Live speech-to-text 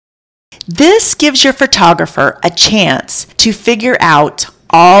This gives your photographer a chance to figure out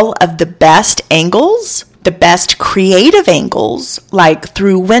all of the best angles, the best creative angles, like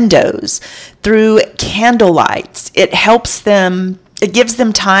through windows, through candle lights. It gives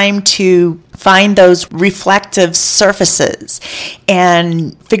them time to find those reflective surfaces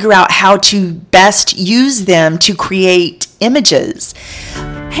and figure out how to best use them to create images.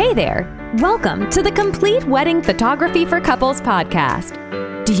 Hey there! Welcome to the Complete Wedding Photography for Couples podcast.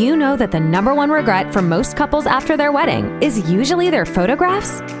 Do you know that the number one regret for most couples after their wedding is usually their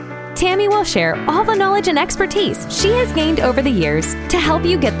photographs? Tammy will share all the knowledge and expertise she has gained over the years to help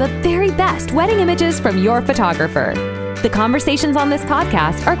you get the very best wedding images from your photographer. The conversations on this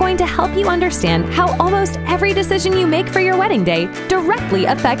podcast are going to help you understand how almost every decision you make for your wedding day directly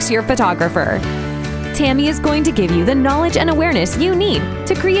affects your photographer. Tammy is going to give you the knowledge and awareness you need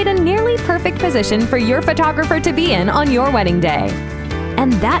to create a nearly perfect position for your photographer to be in on your wedding day.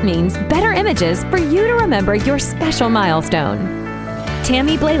 And that means better images for you to remember your special milestone.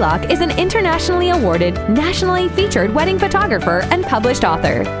 Tammy Blaylock is an internationally awarded, nationally featured wedding photographer and published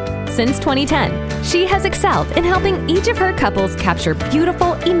author. Since 2010, she has excelled in helping each of her couples capture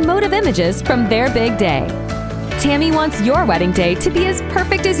beautiful, emotive images from their big day. Tammy wants your wedding day to be as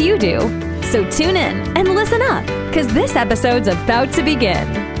perfect as you do. So tune in and listen up, because this episode's about to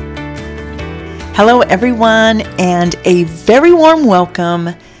begin. Hello, everyone, and a very warm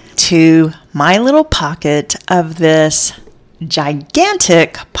welcome to my little pocket of this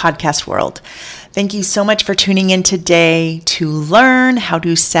gigantic podcast world. Thank you so much for tuning in today to learn how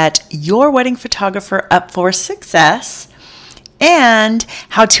to set your wedding photographer up for success and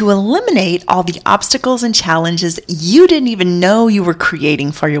how to eliminate all the obstacles and challenges you didn't even know you were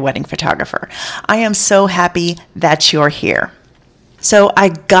creating for your wedding photographer. I am so happy that you're here. So I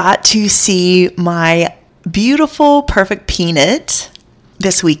got to see my beautiful, perfect Peanut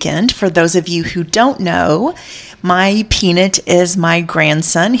this weekend. For those of you who don't know, my Peanut is my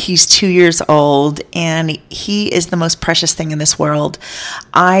grandson. He's 2 years old, and he is the most precious thing in this world.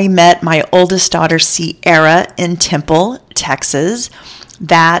 I met my oldest daughter, Sierra, in Temple, Texas.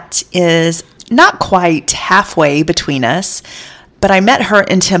 That is not quite halfway between us, but I met her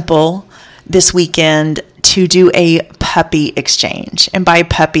in Temple this weekend to do a puppy exchange. And by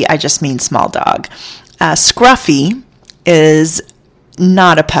puppy, I just mean small dog. Scruffy is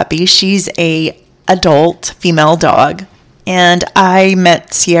not a puppy. She's a adult female dog. And I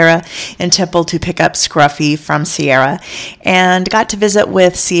met Sierra in Temple to pick up Scruffy from Sierra and got to visit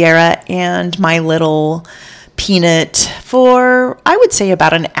with Sierra and my little Peanut for, I would say,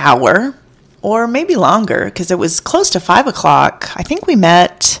 about an hour or maybe longer, because it was close to 5 o'clock. I think we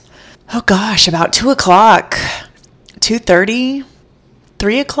met, about 2 o'clock, 2:30,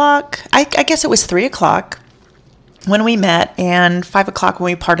 3 o'clock. I guess it was 3 o'clock when we met and 5 o'clock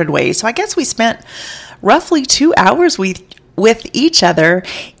when we parted ways. So I guess we spent roughly 2 hours with each other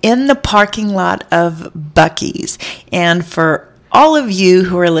in the parking lot of Buc-ee's. And for all of you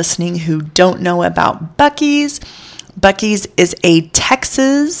who are listening who don't know about Buc-ee's, Buc-ee's is a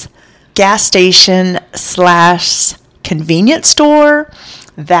Texas gas station / convenience store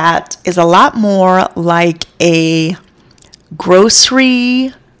that is a lot more like a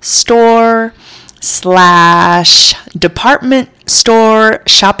grocery store / department store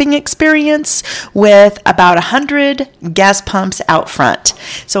shopping experience with about 100 gas pumps out front.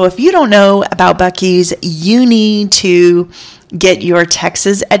 So if you don't know about Buc-ee's, you need to get your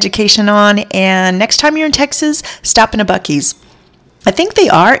Texas education on. And next time you're in Texas, stop in a Buc-ee's. I think they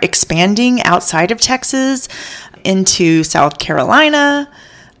are expanding outside of Texas into South Carolina,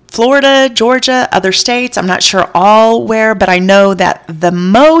 Florida, Georgia, other states. I'm not sure all where, but I know that the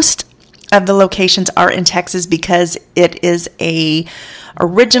most of the locations are in Texas because it is a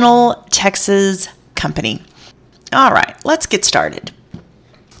original Texas company. All right, let's get started.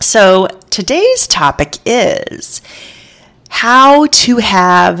 So today's topic is how to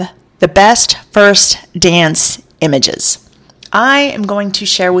have the best first dance images. I am going to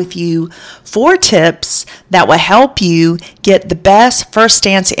share with you 4 tips that will help you get the best first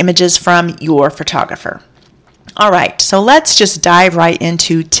dance images from your photographer. All right, so let's just dive right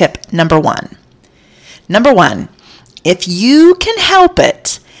into tip number 1. Number 1, if you can help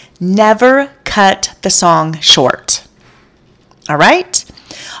it, never cut the song short. All right?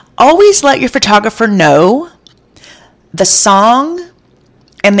 Always let your photographer know the song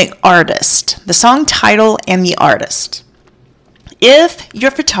and the artist, the song title and the artist. If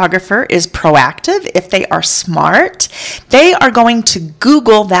your photographer is proactive, if they are smart, they are going to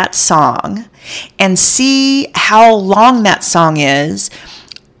Google that song and see how long that song is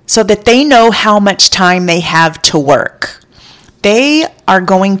so that they know how much time they have to work. They are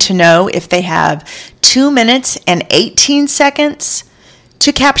going to know if they have 2 minutes and 18 seconds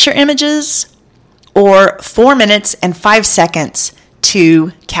to capture images or 4 minutes and 5 seconds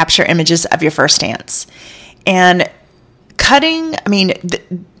to capture images of your first dance. And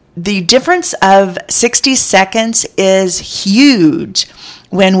the difference of 60 seconds is huge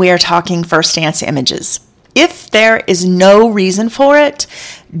when we are talking first dance images. If there is no reason for it,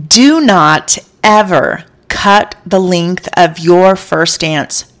 do not ever cut the length of your first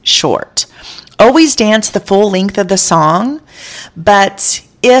dance short. Always dance the full length of the song, but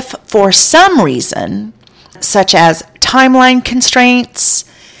if for some reason, such as timeline constraints,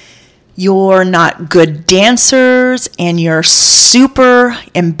 you're not good dancers and you're super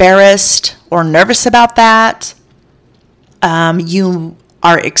embarrassed or nervous about that, you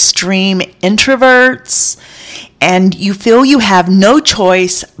are extreme introverts, and you feel you have no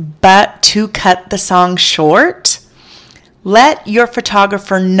choice but to cut the song short, let your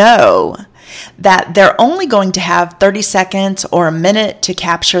photographer know that they're only going to have 30 seconds or a minute to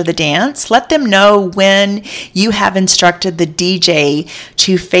capture the dance. Let them know when you have instructed the DJ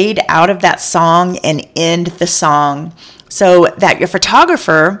to fade out of that song and end the song, so that your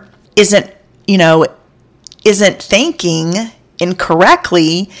photographer isn't thinking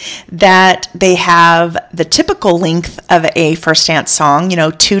incorrectly that they have the typical length of a first dance song,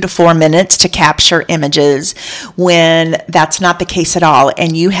 2 to 4 minutes to capture images, when that's not the case at all.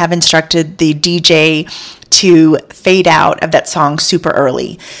 And you have instructed the DJ to fade out of that song super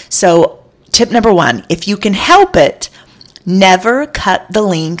early. So tip number 1, if you can help it, never cut the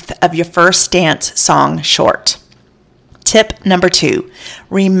length of your first dance song short. Tip number 2,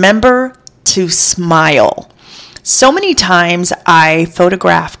 remember to smile. So many times I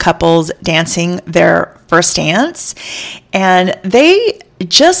photograph couples dancing their first dance, and they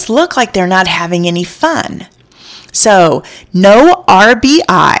just look like they're not having any fun. So no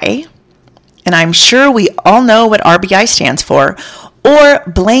RBI, and I'm sure we all know what RBI stands for, or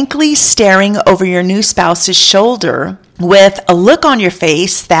blankly staring over your new spouse's shoulder with a look on your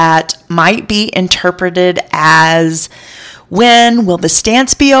face that might be interpreted as, when will this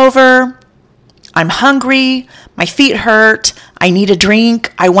dance be over? I'm hungry, my feet hurt, I need a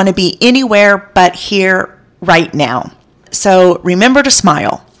drink, I want to be anywhere but here right now. So remember to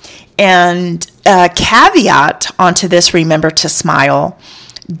smile. And a caveat onto this, remember to smile,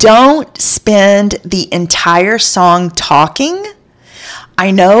 don't spend the entire song talking.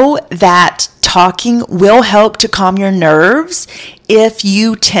 I know that talking will help to calm your nerves if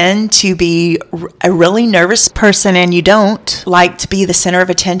you tend to be a really nervous person and you don't like to be the center of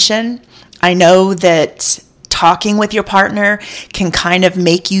attention. I know that talking with your partner can kind of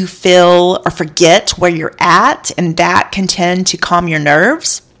make you feel or forget where you're at, and that can tend to calm your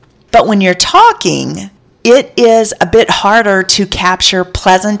nerves. But when you're talking, it is a bit harder to capture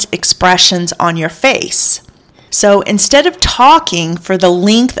pleasant expressions on your face. So instead of talking for the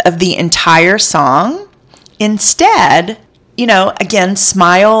length of the entire song, instead, again,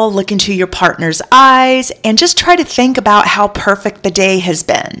 smile, look into your partner's eyes, and just try to think about how perfect the day has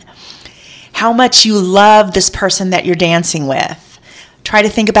been. How much you love this person that you're dancing with. Try to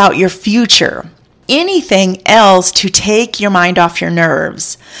think about your future. Anything else to take your mind off your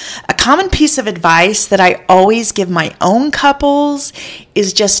nerves. A common piece of advice that I always give my own couples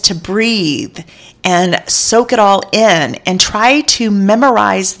is just to breathe and soak it all in and try to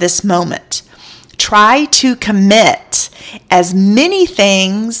memorize this moment. Try to commit as many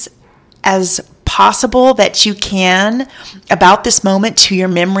things as possible that you can about this moment to your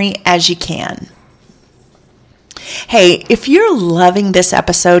memory as you can. Hey, if you're loving this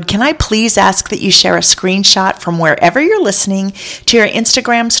episode, can I please ask that you share a screenshot from wherever you're listening to your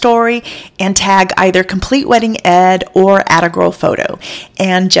Instagram story and tag either Complete Wedding Ed or @agirlphoto.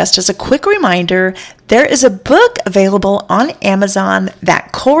 And just as a quick reminder, there is a book available on Amazon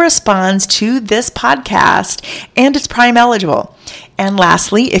that corresponds to this podcast, and it's Prime eligible. And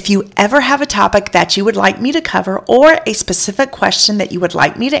lastly, if you ever have a topic that you would like me to cover or a specific question that you would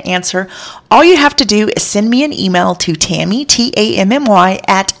like me to answer, all you have to do is send me an email to Tammy, Tammy,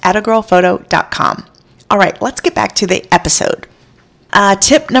 @agirlphoto.com. All right, let's get back to the episode.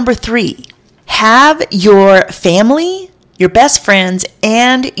 Tip number 3, have your family, your best friends,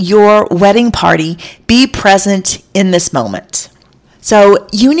 and your wedding party be present in this moment. So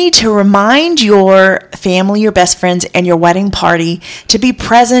you need to remind your family, your best friends, and your wedding party to be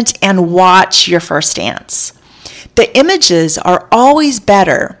present and watch your first dance. The images are always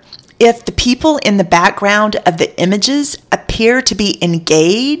better if the people in the background of the images appear to be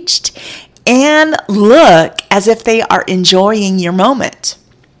engaged and look as if they are enjoying your moment.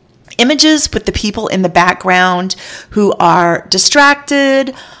 images with the people in the background who are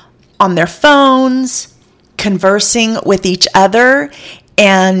distracted on their phones, conversing with each other,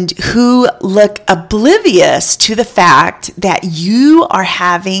 and who look oblivious to the fact that you are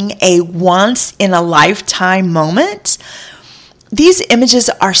having a once-in-a-lifetime moment. These images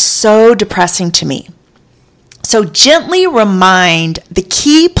are so depressing to me. So gently remind the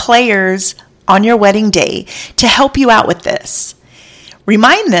key players on your wedding day to help you out with this.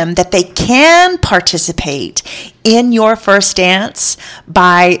 Remind them that they can participate in your first dance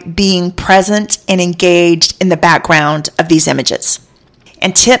by being present and engaged in the background of these images.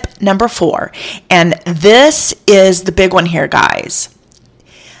 And tip number 4, and this is the big one here, guys.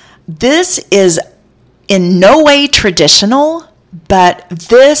 This is in no way traditional, but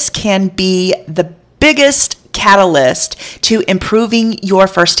this can be the biggest catalyst to improving your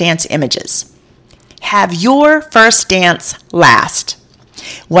first dance images. Have your first dance last.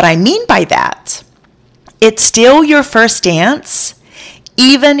 What I mean by that, it's still your first dance,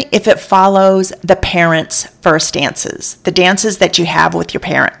 even if it follows the parents' first dances, the dances that you have with your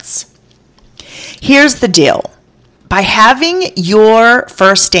parents. Here's the deal. By having your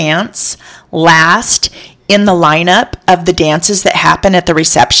first dance last in the lineup of the dances that happen at the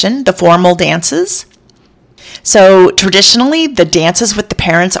reception, the formal dances. So traditionally, the dances with the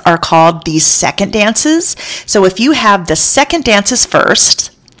parents are called these second dances. So if you have the second dances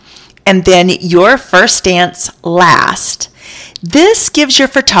first, and then your first dance last, this gives your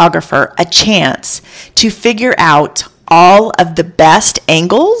photographer a chance to figure out all of the best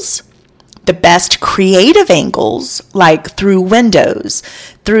angles, the best creative angles, like through windows,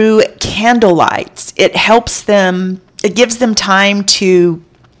 through candle lights. It gives them time to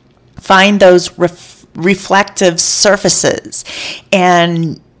find those reflective surfaces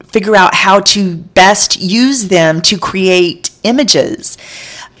and figure out how to best use them to create images.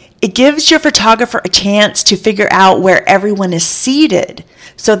 It gives your photographer a chance to figure out where everyone is seated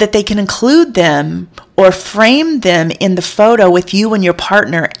so that they can include them or frame them in the photo with you and your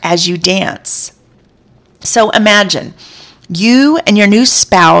partner as you dance. So imagine you and your new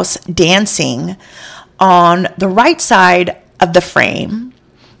spouse dancing on the right side of the frame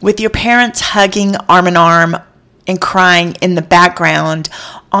with your parents hugging arm in arm and crying in the background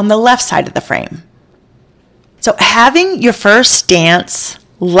on the left side of the frame. So having your first dance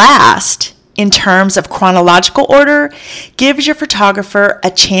last in terms of chronological order gives your photographer a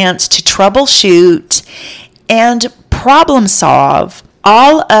chance to troubleshoot and problem solve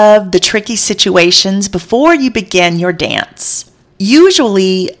all of the tricky situations before you begin your dance.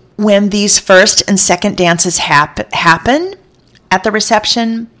 Usually when these first and second dances happen at the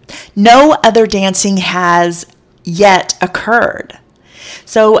reception, no other dancing has yet occurred.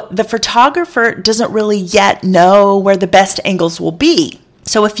 So the photographer doesn't really yet know where the best angles will be.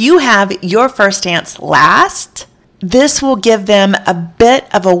 So if you have your first dance last, this will give them a bit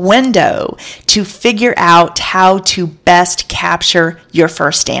of a window to figure out how to best capture your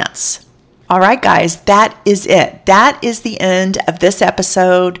first dance. All right, guys, that is it. That is the end of this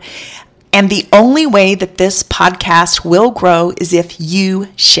episode. And the only way that this podcast will grow is if you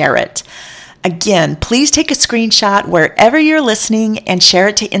share it. Again, please take a screenshot wherever you're listening and share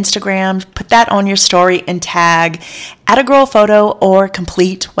it to Instagram. Put that on your story and tag @agirlphoto or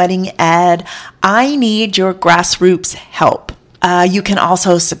Complete Wedding Ed. I need your grassroots help. You can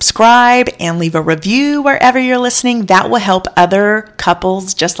also subscribe and leave a review wherever you're listening. That will help other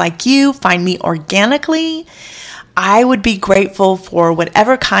couples just like you find me organically. I would be grateful for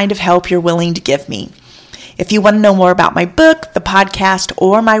whatever kind of help you're willing to give me. If you want to know more about my book, the podcast,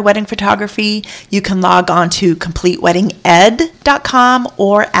 or my wedding photography, you can log on to CompleteWeddingEd.com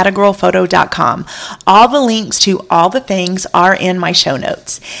or @agirlphoto.com. All the links to all the things are in my show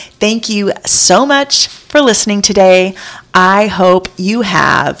notes. Thank you so much for listening today. I hope you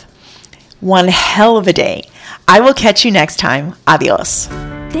have one hell of a day. I will catch you next time. Adios.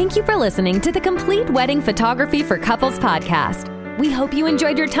 Thank you for listening to the Complete Wedding Photography for Couples podcast. We hope you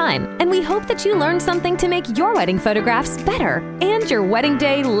enjoyed your time, and we hope that you learned something to make your wedding photographs better and your wedding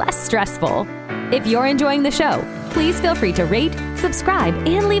day less stressful. If you're enjoying the show, please feel free to rate, subscribe,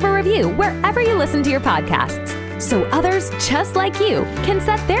 and leave a review wherever you listen to your podcasts, so others just like you can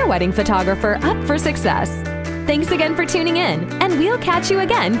set their wedding photographer up for success. Thanks again for tuning in, and we'll catch you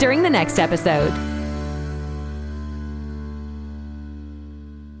again during the next episode.